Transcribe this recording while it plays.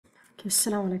Okay,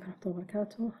 Assalamu alaikum wa rahmatullahi wa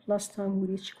barakatuh. Last time we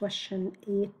reached question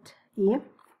 8e.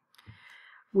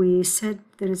 We said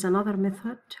there is another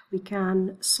method we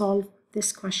can solve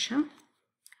this question.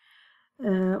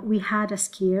 We had a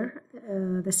skier.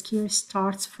 The skier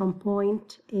starts from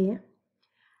point A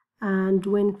and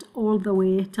went all the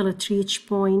way till it reached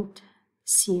point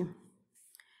C.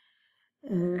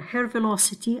 Her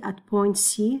velocity at point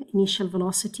C, initial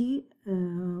velocity,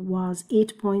 was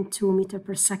 8.2 meters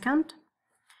per second.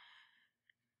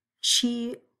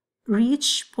 She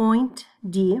reached point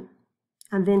D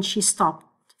and then she stopped.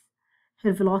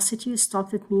 Her velocity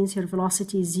stopped, it means her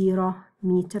velocity is 0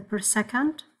 meters per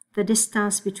second. The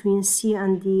distance between C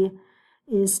and D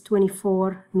is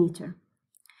 24 meters.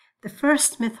 The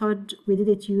first method, we did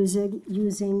it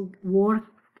using work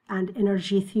and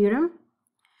energy theorem.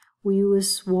 We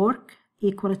use work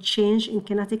equal change in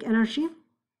kinetic energy.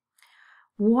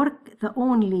 Work, the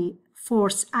only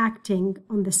force acting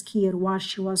on the skier while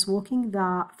she was walking,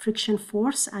 the friction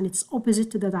force, and it's opposite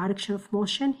to the direction of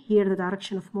motion. Here the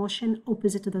direction of motion,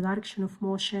 opposite to the direction of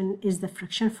motion is the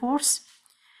friction force.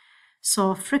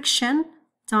 So friction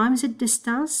times the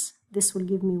distance, this will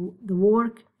give me the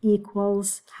work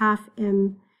equals half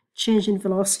m change in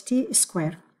velocity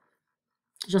square.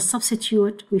 Just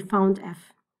substitute, we found F.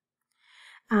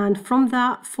 And from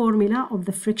the formula of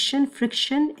the friction,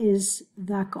 friction is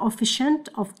the coefficient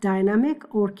of dynamic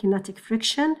or kinetic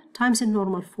friction times the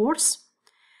normal force.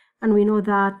 And we know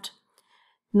that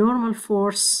normal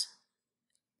force,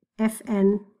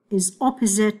 Fn, is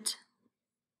opposite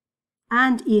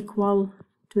and equal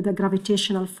to the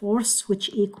gravitational force, which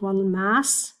equal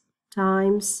mass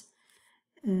times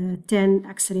 10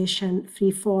 acceleration,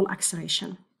 free fall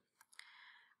acceleration.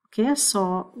 Okay,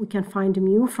 so we can find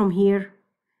mu from here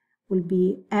will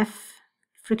be F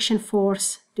friction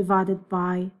force divided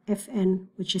by Fn,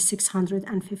 which is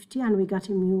 650, and we got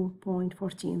a mu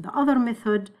 0.14. The other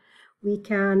method, we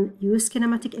can use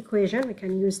kinematic equation. We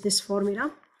can use this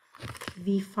formula.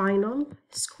 V final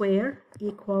square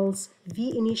equals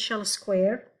V initial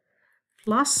square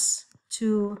plus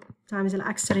 2 times the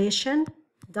acceleration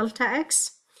delta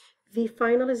x. V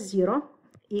final is 0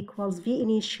 equals V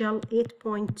initial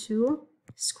 8.2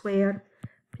 square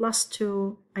plus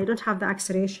 2, I don't have the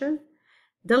acceleration,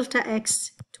 delta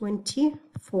x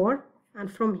 24, and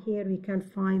from here we can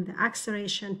find the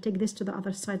acceleration. Take this to the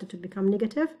other side, it will become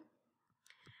negative,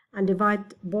 and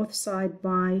divide both sides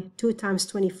by 2 times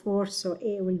 24, so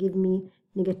A will give me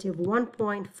negative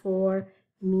 1.4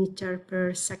 meter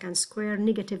per second square.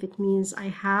 Negative, it means I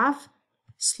have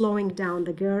slowing down.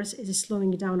 The girl is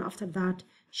slowing down. After that,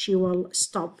 she will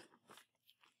stop.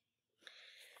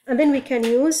 And then we can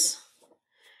use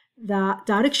the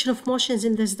direction of motion is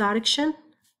in this direction.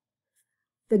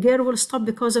 The gear will stop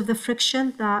because of the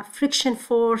friction. The friction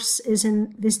force is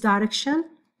in this direction.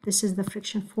 This is the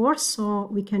friction force, so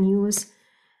we can use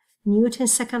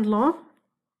Newton's second law.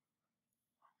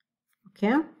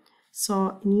 Okay,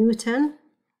 so Newton's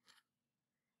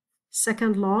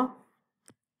second law,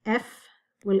 F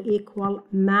will equal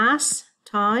mass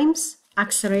times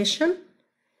acceleration.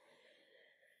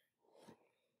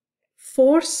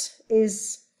 Force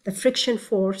is the friction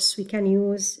force. We can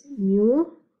use mu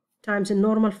times the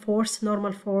normal force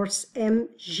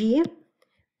mg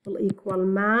will equal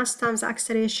mass times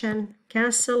acceleration.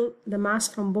 Cancel the mass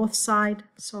from both sides,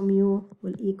 so mu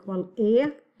will equal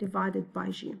A divided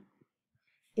by g.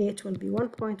 It will be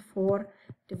 1.4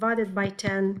 divided by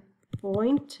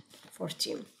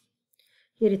 10.14.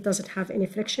 Here it doesn't have any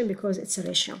friction because it's a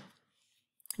ratio.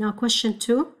 Now question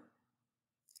 2,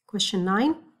 question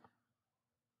 9.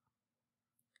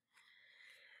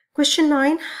 Question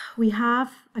 9, we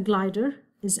have a glider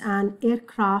is an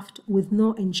aircraft with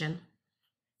no engine.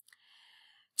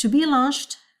 To be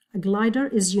launched, a glider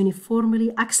is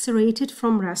uniformly accelerated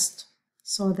from rest.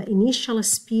 So the initial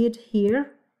speed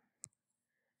here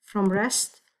from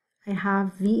rest, I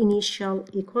have V initial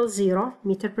equals 0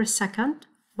 meters per second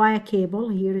by a cable.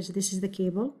 This is the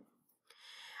cable.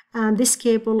 And this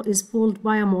cable is pulled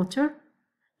by a motor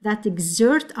that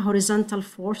exerts a horizontal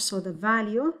force. So the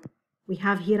value, we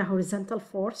have here a horizontal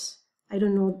force. I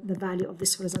don't know the value of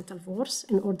this horizontal force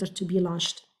in order to be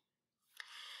launched.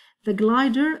 The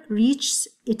glider reaches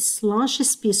its launch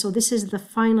speed. So this is the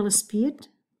final speed.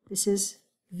 This is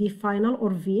V final or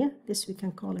V. This we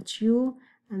can call it U,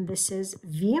 and this is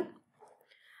V.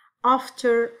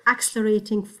 After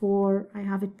accelerating for, I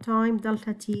have it time,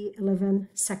 delta t 11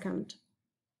 seconds.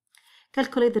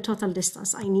 Calculate the total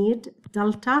distance. I need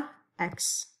delta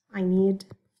x.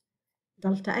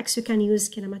 Delta x, you can use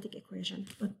kinematic equation.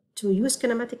 But to use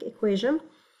kinematic equation,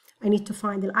 I need to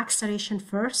find the acceleration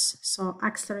first. So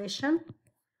acceleration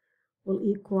will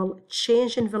equal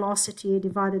change in velocity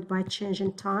divided by change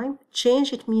in time.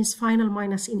 Change, it means final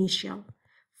minus initial.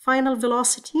 Final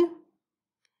velocity,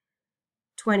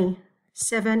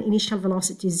 27, initial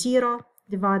velocity 0,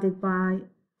 divided by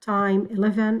time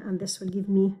 11, and this will give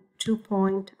me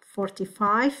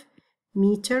 2.45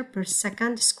 meter per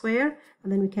second square.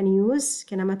 And then we can use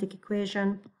kinematic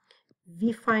equation,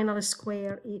 V final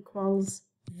square equals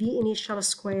V initial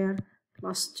square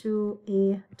plus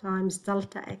 2a times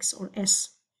delta x or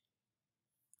s.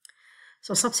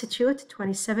 So substitute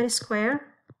 27 square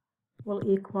will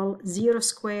equal 0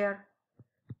 square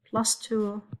plus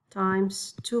 2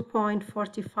 times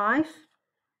 2.45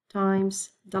 times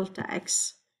delta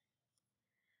x.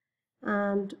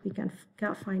 And we can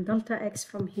find delta x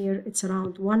from here. It's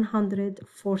around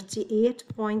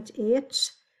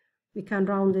 148.8. We can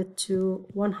round it to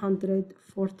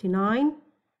 149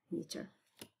 meter.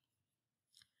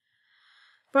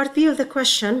 Part B of the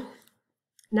question.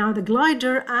 Now the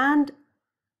glider and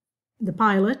the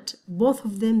pilot, both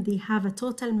of them, they have a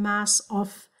total mass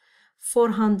of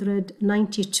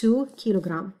 492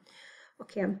 kilogram.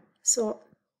 Okay, so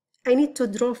I need to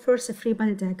draw first a free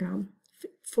body diagram.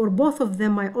 For both of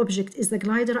them, my object is the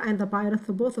glider and the pilot.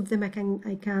 For both of them, I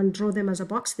can draw them as a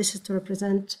box. This is to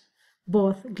represent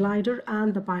both glider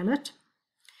and the pilot.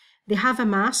 They have a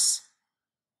mass.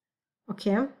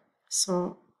 Okay,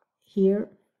 so here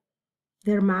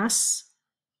their mass,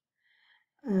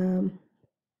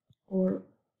 or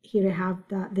here I have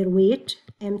their weight,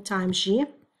 m times g.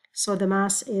 So the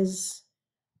mass is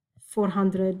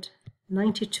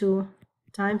 492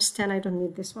 times 10. I don't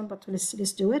need this one, but let's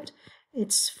do it.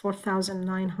 It's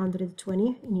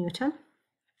 4,920 Newton.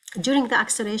 During the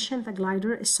acceleration, the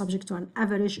glider is subject to an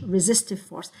average resistive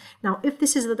force. Now, if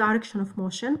this is the direction of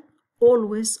motion,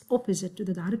 always opposite to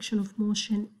the direction of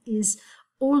motion is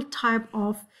all type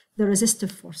of the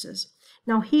resistive forces.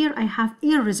 Now here I have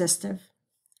irresistive.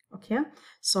 Okay,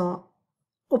 so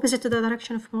opposite to the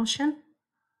direction of motion,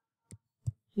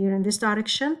 here in this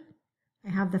direction,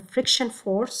 I have the friction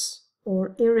force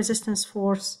or air resistance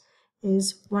force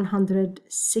is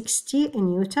 160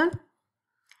 in Newton.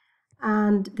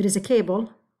 And there is a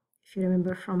cable. If you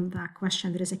remember from the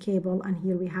question, there is a cable, and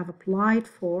here we have applied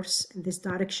force in this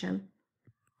direction,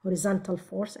 horizontal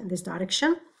force in this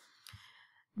direction.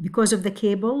 Because of the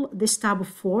cable, this type of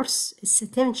force is a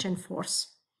tension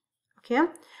force. Okay,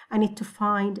 I need to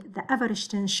find the average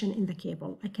tension in the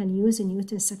cable. I can use a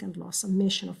Newton's second law.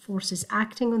 Summation of forces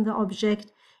acting on the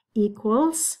object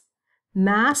equals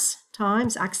mass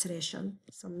times acceleration.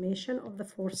 Summation of the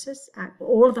forces,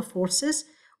 all the forces,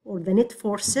 or the net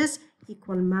forces,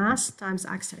 equal mass times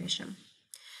acceleration.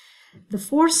 The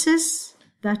forces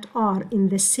that are in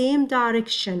the same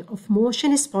direction of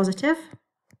motion is positive.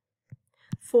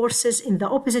 Forces in the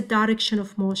opposite direction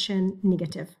of motion,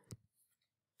 negative.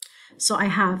 So I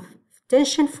have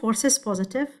tension forces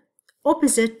positive,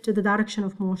 opposite to the direction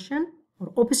of motion,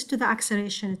 or opposite to the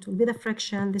acceleration, it will be the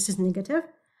friction. This is negative,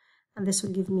 and this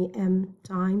will give me m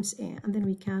times a, and then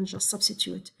we can just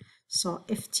substitute. So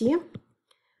Ft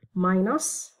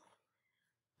minus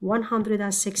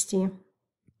 160,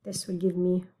 this will give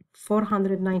me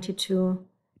 492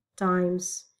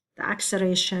 times the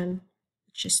acceleration,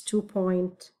 which is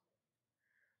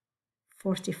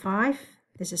 2.45.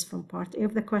 This is from part A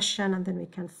of the question, and then we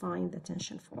can find the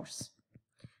tension force.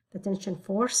 The tension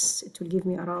force, it will give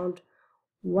me around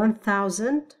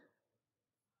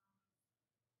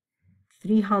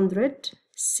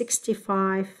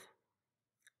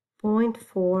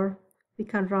 1,365.4. We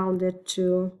can round it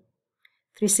to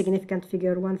 3 significant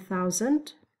figure,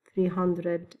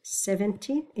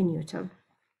 1,370 in Newton.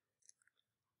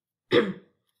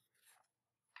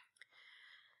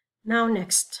 Now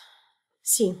next,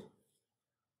 C.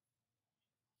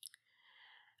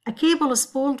 A cable is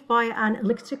pulled by an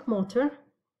electric motor.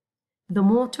 The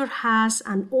motor has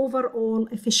an overall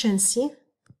efficiency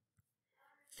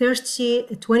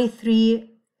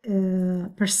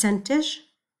 23%.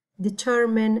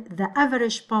 Determine the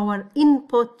average power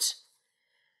input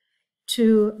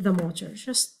to the motor.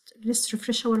 Just let's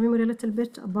refresh our memory a little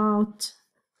bit about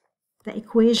the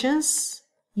equations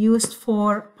used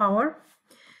for power.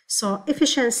 So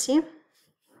efficiency,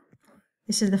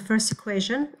 this is the first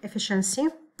equation, efficiency.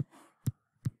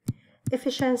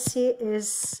 Efficiency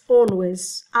is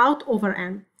always out over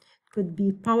N. It could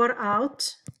be power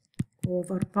out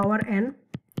over power N.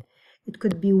 It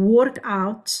could be work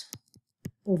out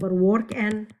over work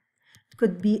N. It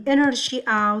could be energy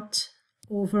out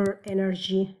over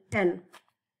energy N.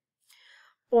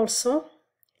 Also,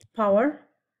 power,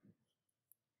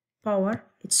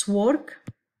 it's work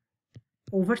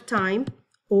over time,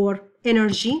 or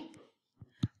energy,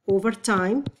 over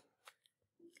time.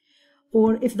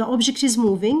 Or if the object is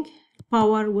moving,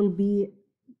 power will be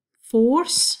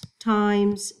force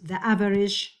times the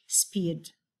average speed,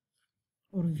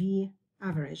 or V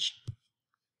average.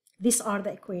 These are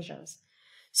the equations.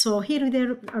 So here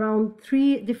there are around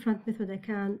 3 different methods I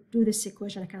can do this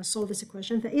equation. I can solve this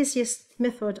equation. The easiest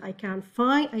method I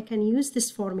can use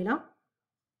this formula.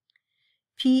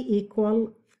 P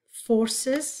equal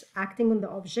forces acting on the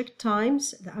object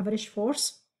times the average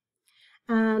force.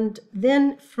 And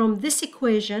then from this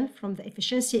equation, from the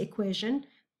efficiency equation,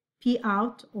 P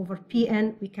out over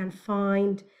Pn, we can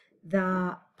find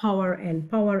the power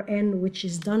N, which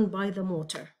is done by the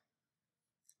motor.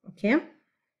 Okay?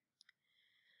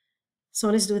 So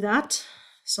let's do that.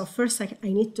 So first I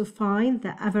need to find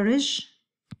the average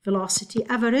velocity.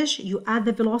 Average, you add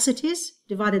the velocities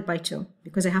divided by 2,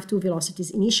 because I have 2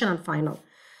 velocities, initial and final.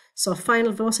 So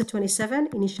final velocity 27,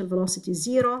 initial velocity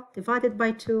 0, divided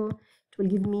by 2, it will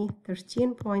give me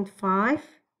 13.5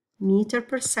 meter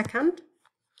per second.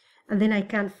 And then I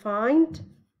can find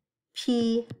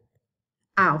P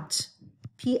out.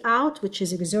 P out, which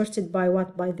is exerted by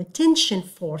what? By the tension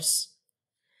force.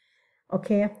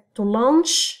 Okay, to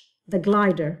launch the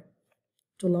glider.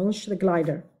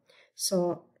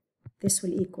 So this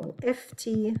will equal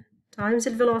Ft times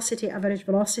the velocity, average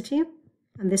velocity,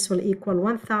 and this will equal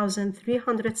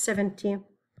 1,370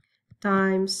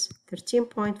 times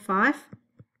 13.5. It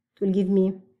will give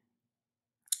me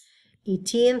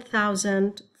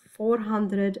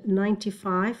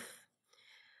 18,495,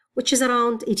 which is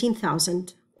around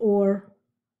 18,000, or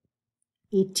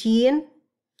 18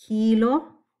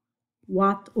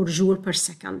 kilowatt or joule per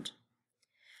second.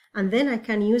 And then I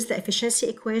can use the efficiency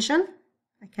equation.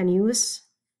 I can use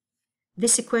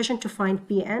this equation to find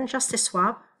Pn, just a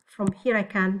swap. From here I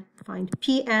can find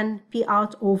Pn, P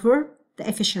out over the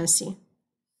efficiency.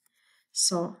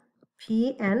 So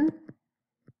Pn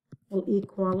will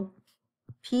equal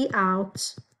P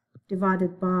out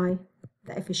divided by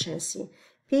the efficiency.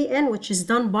 Pn, which is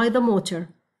done by the motor.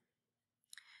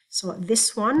 So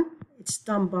this one, it's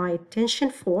done by tension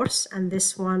force, and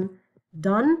this one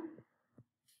done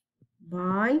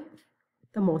by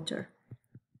the motor.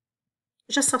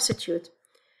 Just substitute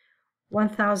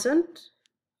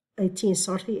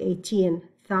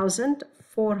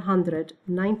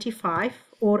 18,495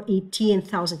 or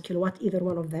 18,000 kilowatt, either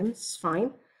one of them is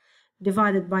fine,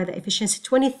 divided by the efficiency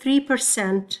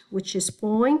 23%, which is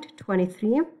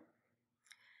 0.23,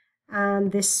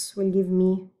 and this will give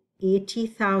me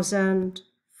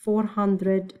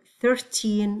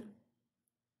 80,413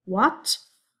 watt,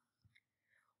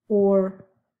 or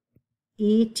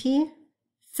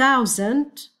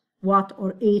 80,000 watt,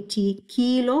 or 80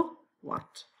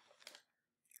 kilowatt.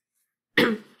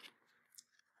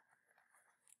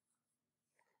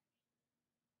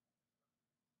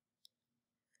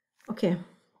 Okay,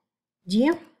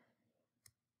 D.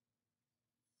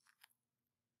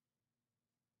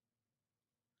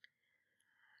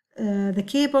 The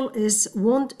cable is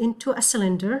wound into a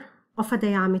cylinder of a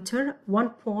diameter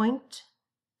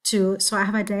 1.2. So I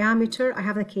have a diameter, I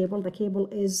have the cable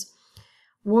is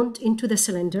wound into the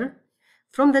cylinder.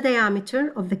 From the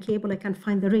diameter of the cable, I can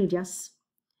find the radius.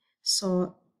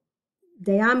 So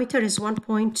diameter is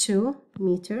 1.2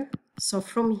 meter. So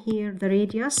from here, the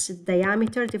radius,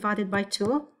 diameter divided by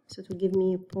 2, so it will give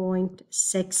me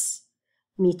 0.6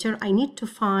 meter. I need to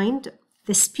find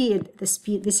the speed,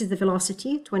 this is the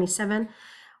velocity, 27.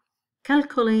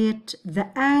 Calculate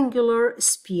the angular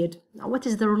speed. Now, what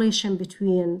is the relation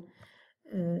between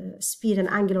speed and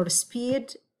angular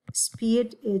speed?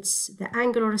 Speed, it's the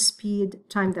angular speed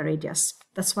times the radius.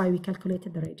 That's why we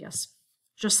calculated the radius.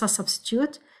 Just a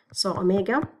substitute. So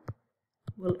omega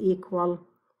will equal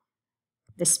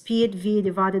the speed V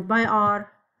divided by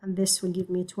R, and this will give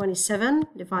me 27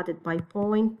 divided by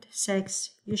 0.6.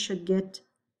 You should get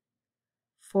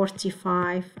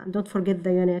 45, and don't forget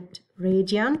the unit,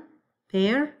 radian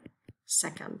per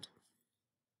second.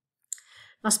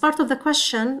 As part of the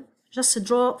question, just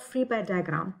draw free body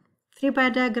diagram. Free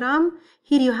body diagram,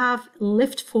 here you have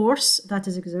lift force that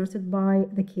is exerted by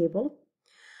the cable.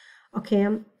 Okay,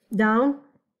 down,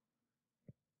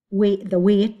 the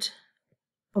weight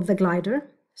of the glider.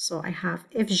 So I have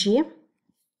Fg.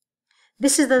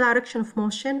 This is the direction of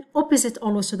motion. Opposite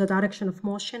also the direction of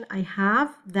motion, I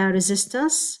have the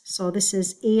resistance. So this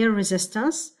is air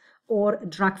resistance or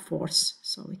drag force.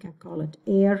 So we can call it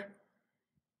air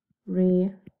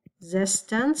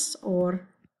resistance or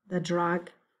the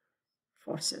drag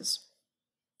forces.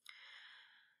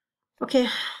 Okay,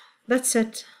 that's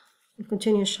it. We'll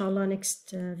continue inshallah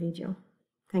next video.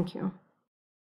 Thank you.